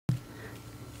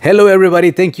Hello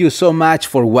everybody, thank you so much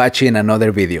for watching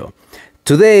another video.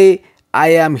 Today I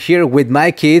am here with my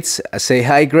kids. Say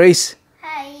hi Grace.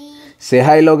 Hi. Say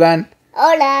hi Logan.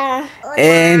 Hola. Hola.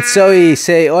 And Zoe.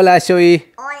 Say hola Zoe.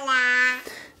 Hola.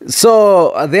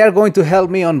 So they are going to help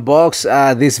me unbox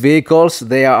these vehicles.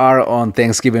 They are on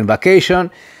Thanksgiving vacation.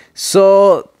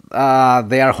 So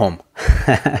they are home.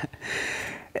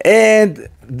 And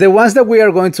the ones that we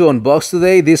are going to unbox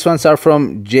today, these ones are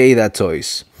from Jada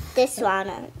Toys. This one.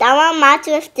 That one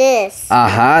matches with this.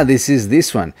 This is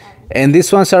this one. And these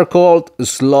ones are called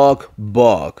Slug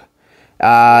Bug.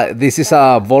 This is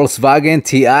a Volkswagen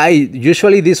Ti.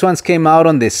 Usually these ones came out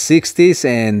on the 60s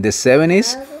and the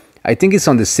 70s. I think it's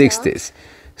on the 60s.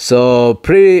 So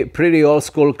pretty old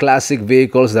school classic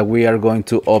vehicles that we are going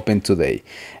to open today.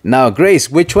 Now Grace,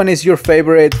 which one is your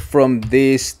favorite from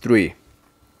these three?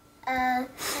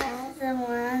 The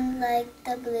one like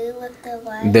the blue with the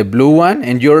white. The blue one.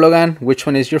 And your Logan, which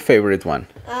one is your favorite one?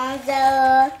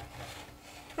 The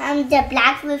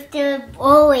black with the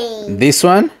orange. This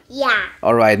one? Yeah.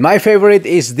 All right, my favorite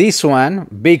is this one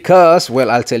because,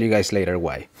 well, I'll tell you guys later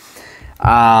why.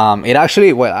 It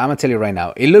actually, well, I'm gonna tell you right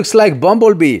now. It looks like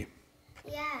Bumblebee.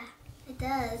 Yeah, it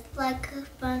does. Like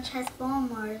from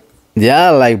Transformers. Yeah,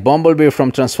 like Bumblebee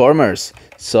from Transformers.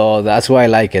 So that's why I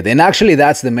like it. And actually,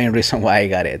 that's the main reason why I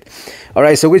got it. All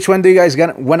right, so which one do you guys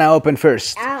wanna open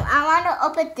first? I want to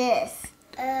open this.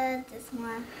 This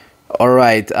one. All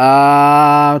right.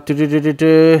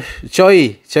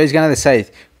 Choi's gonna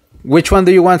decide. Which one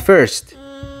do you want first?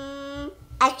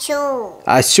 Azul.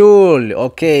 Azul.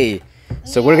 Okay.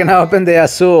 So we're gonna open the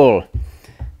Azul.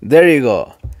 There you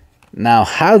go. Now,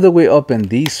 how do we open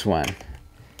this one?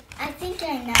 I think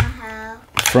I know how.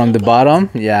 From the bottom?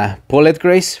 Yeah. Pull it,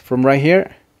 Grace, from right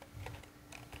here.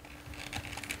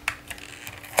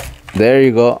 There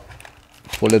you go.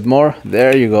 Pull it more.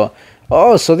 There you go.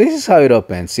 Oh, so this is how it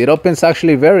opens. It opens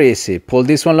actually very easy. Pull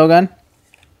this one, Logan.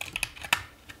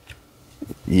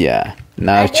 Yeah.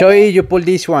 Now, Choi, you pull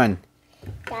this one.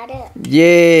 Got it.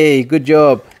 Yay, good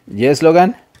job. Yes,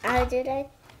 Logan? I'll do it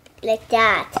like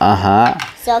that.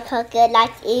 So it could get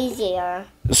like easier.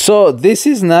 So this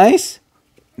is nice.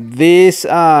 This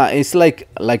is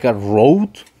like a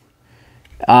road.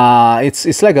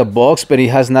 It's like a box, but it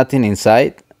has nothing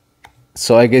inside.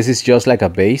 So I guess it's just like a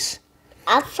base.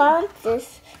 I found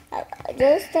this.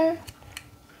 There's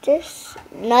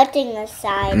nothing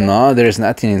inside. No, there's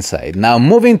nothing inside. Now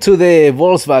moving to the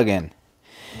Volkswagen.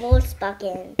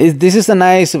 Volkswagen. This is a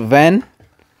nice van.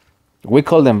 We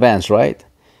call them vans, right?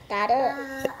 That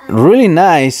Really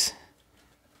nice.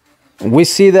 We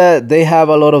see that they have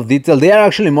a lot of detail. They are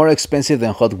actually more expensive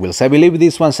than Hot Wheels. I believe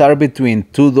these ones are between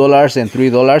 $2 and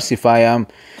 $3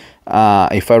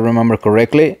 if I remember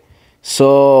correctly.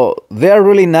 So they are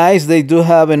really nice. They do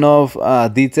have enough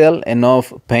detail,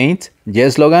 enough paint.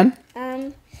 Yes, Logan?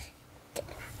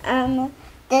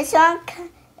 This one,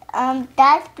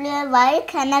 that blue white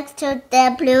connects to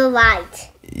the blue white.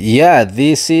 Yeah,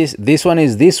 this one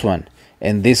is this one,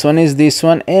 and this one is this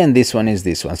one, and this one is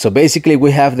this one. So basically we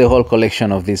have the whole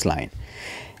collection of this line.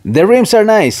 The rims are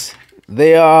nice.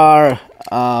 They are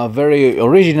very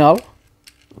original.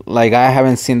 Like I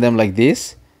haven't seen them like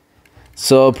this.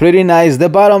 So pretty nice. The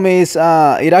bottom is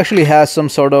it actually has some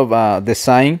sort of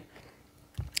design.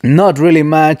 Not really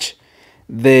much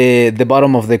the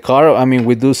bottom of the car. I mean,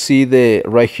 we do see the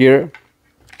right here.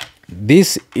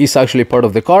 This is actually part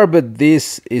of the car, but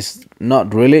this is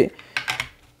not really.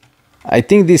 I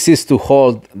think this is to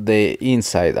hold the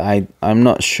inside. I'm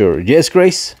not sure. Yes,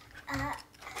 Grace?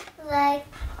 Like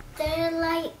they're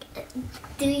like.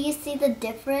 Do you see the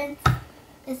difference?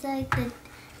 It's like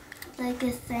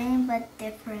the same but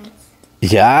different.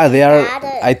 Yeah, they are.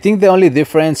 I think the only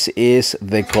difference is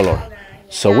the color.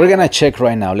 So we're gonna check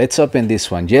right now. Let's open this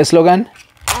one. Yes, Logan?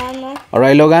 All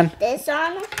right, Logan? This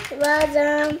one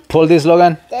was Pull this,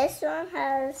 Logan. This one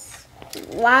has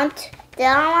one. The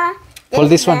other one. Pull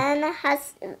this one.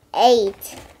 Has 8.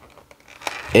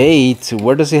 8?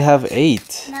 Where does it have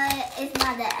 8? No, it's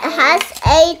not that. It has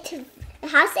 8. It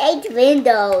has 8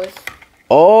 windows.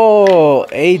 Oh,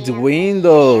 8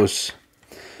 windows.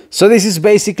 So this is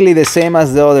basically the same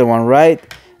as the other one, right?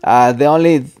 The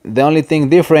only thing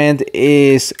different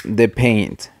is the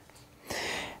paint.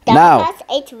 That now has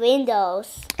 8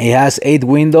 windows. It has 8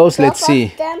 windows. Both Let's see.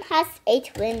 Of them has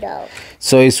 8 windows.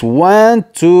 So it's 1,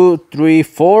 2, 3,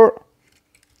 4,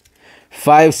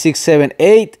 5, 6, 7,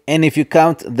 8, and if you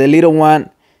count the little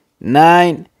one,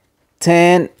 9,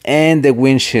 10, and the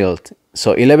windshield.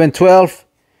 So 11, 12.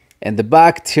 And the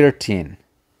back 13.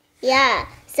 Yeah,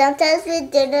 sometimes we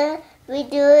do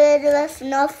it with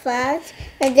no fans,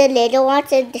 and the little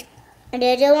ones And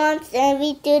the other ones, and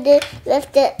we do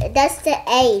that's the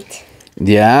 8.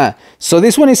 Yeah. So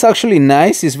this one is actually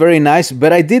nice. It's very nice.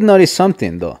 But I did notice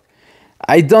something though.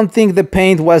 I don't think the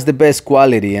paint was the best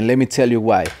quality, and let me tell you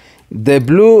why. The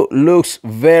blue looks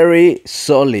very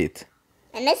solid.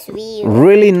 And that's weird.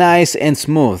 Really nice and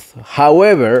smooth.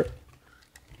 However,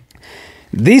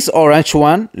 this orange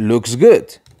one looks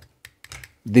good.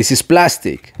 This is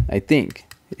plastic, I think.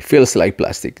 It feels like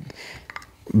plastic.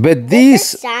 But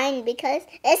this... It's a sign because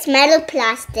it's metal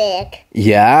plastic.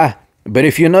 Yeah. But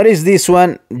if you notice this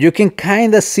one, you can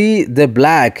kind of see the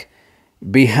black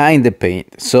behind the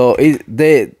paint. So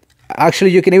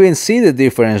actually you can even see the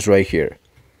difference right here.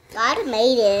 God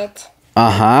made it.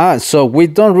 So we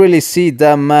don't really see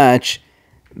that much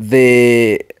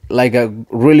like a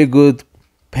really good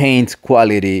paint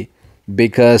quality,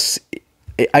 because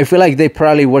I feel like they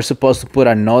probably were supposed to put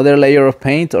another layer of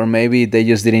paint, or maybe they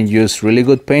just didn't use really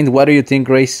good paint. What do you think,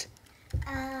 Grace?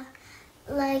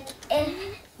 Like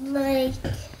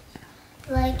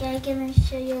I can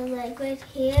show you like right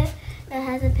here. It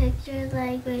has a picture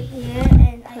like right here,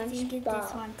 and I think it's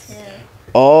this one too.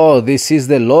 Oh, this is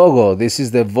the logo. This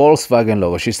is the Volkswagen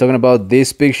logo. She's talking about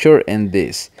this picture and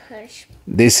this.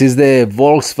 This is the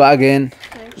Volkswagen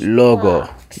logo.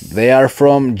 They are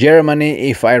from Germany,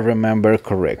 if I remember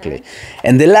correctly.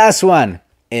 And the last one,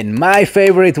 and my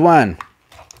favorite one.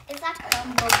 It's like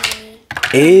Bumblebee.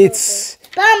 It's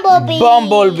Bumblebee.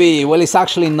 Bumblebee. Well, it's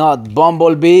actually not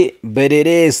Bumblebee, but it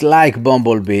is like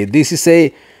Bumblebee. This is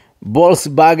a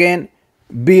Volkswagen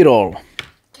Beetle.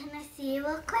 Can I see it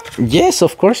real quick? Yes,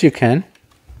 of course you can.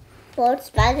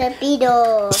 Volkswagen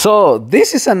Beetle. So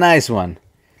this is a nice one.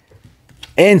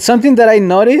 And something that I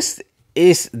noticed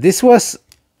is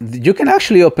you can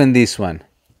actually open this one.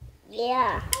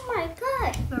 Yeah. Oh my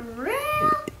god, for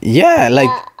real? Yeah, like,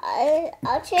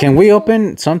 I'll check. can we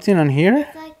open something on here?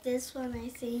 It's like this one, I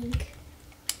think.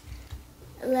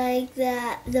 Like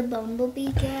the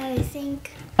Bumblebee guy, I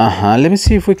think. Let me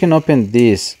see if we can open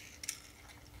this.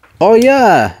 Oh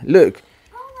yeah, look.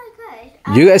 Oh my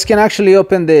god. You guys can actually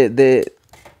open the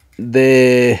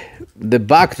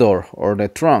back door or the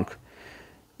trunk,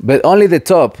 but only the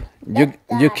top. You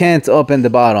can't open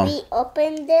the bottom. We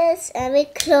open this and we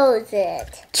close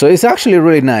it. So it's actually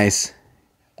really nice.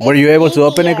 Were you able to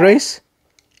open it, Grace?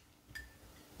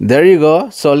 There you go.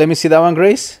 So let me see that one,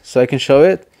 Grace, so I can show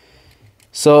it.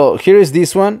 So here is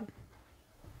this one.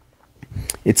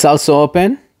 It's also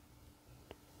open.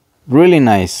 Really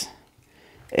nice.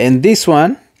 And this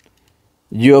one,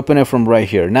 you open it from right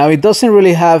here. Now it doesn't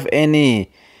really have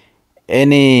any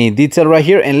detail right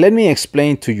here, and let me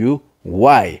explain to you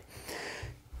why.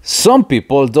 Some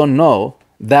people don't know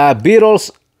that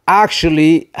Beetles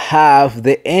actually have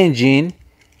the engine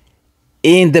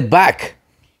in the back.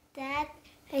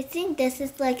 I think this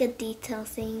is like a detail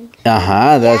thing.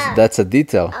 That's a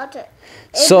detail.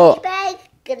 It's made by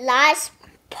glass.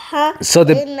 It's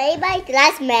made by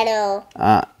glass metal.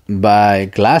 By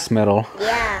glass metal.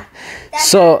 Yeah.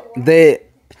 So the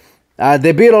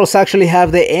Beetles actually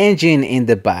have the engine in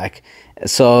the back.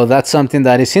 So that's something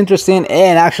that is interesting,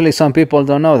 and actually some people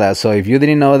don't know that. So if you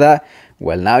didn't know that,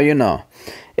 well, now you know.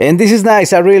 And this is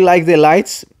nice. I really like the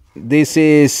lights. This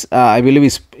is I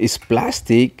believe it's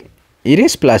plastic. It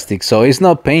is plastic, so it's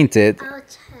not painted. I'll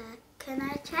check. Can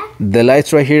I check? The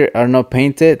lights right here are not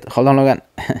painted. Hold on, Logan.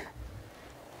 Can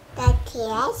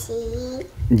I see?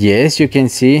 Yes, you can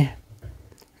see.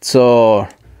 So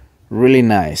really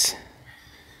nice.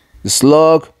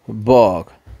 Slug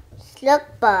Bug. Slug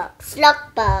Bug. Slug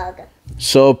Bug.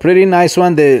 So pretty nice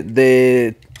one.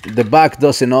 The back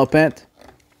doesn't open,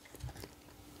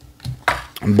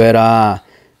 but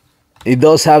it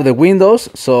does have the windows.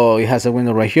 So it has a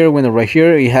window right here, window right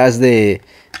here. It has the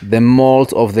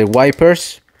mold of the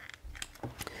wipers.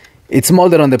 It's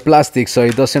molded on the plastic, so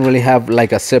it doesn't really have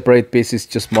like a separate piece. It's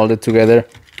just molded together.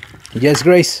 Yes,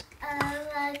 Grace?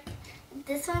 Like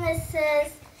this one, it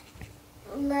says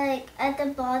like at the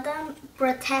bottom,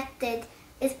 protected.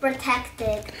 It's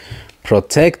protected.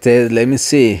 Protected, let me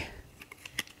see.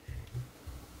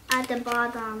 At the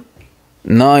bottom.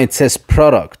 No, it says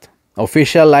product.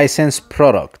 Official license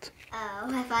product. Oh,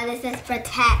 I thought it says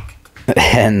protect.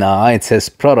 No, it says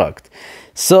product.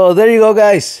 So there you go,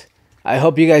 guys. I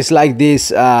hope you guys like this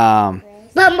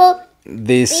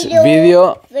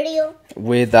video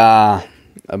with a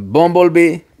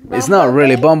Bumblebee. It's not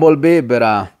really Bumblebee, but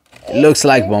it looks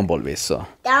like Bumblebee. So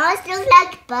that one looks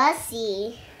like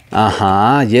Buzzy.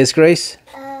 Yes, Grace.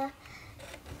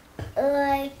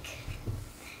 Like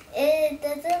it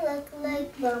doesn't look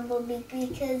like Bumblebee. Bumblebee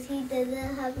because he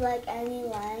doesn't have like any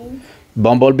lines.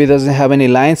 Bumblebee doesn't have any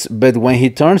lines, but when he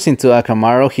turns into a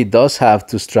Camaro, he does have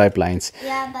two stripe lines.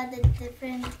 Yeah, but it's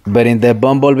different. But in the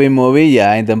Bumblebee movie,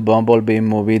 yeah, in the Bumblebee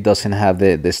movie, doesn't have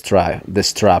the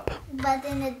strap. But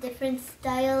in a different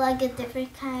style, like a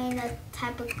different kind of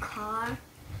type of car.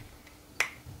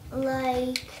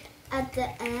 Like at the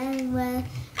end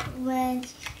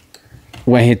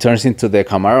when he turns into the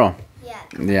Camaro.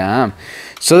 Yeah.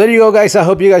 So there you go, guys. I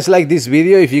hope you guys liked this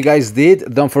video. If you guys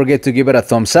did, don't forget to give it a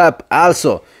thumbs up.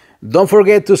 Also, don't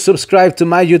forget to subscribe to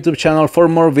my YouTube channel for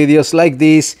more videos like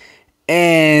this.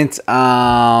 And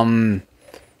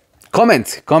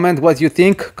comment what you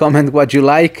think, comment what you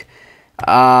like.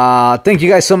 Thank you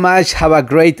guys so much. Have a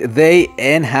great day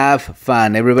and have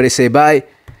fun. Everybody say bye.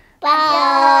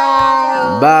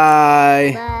 Bye.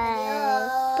 Bye.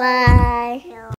 Bye. Bye.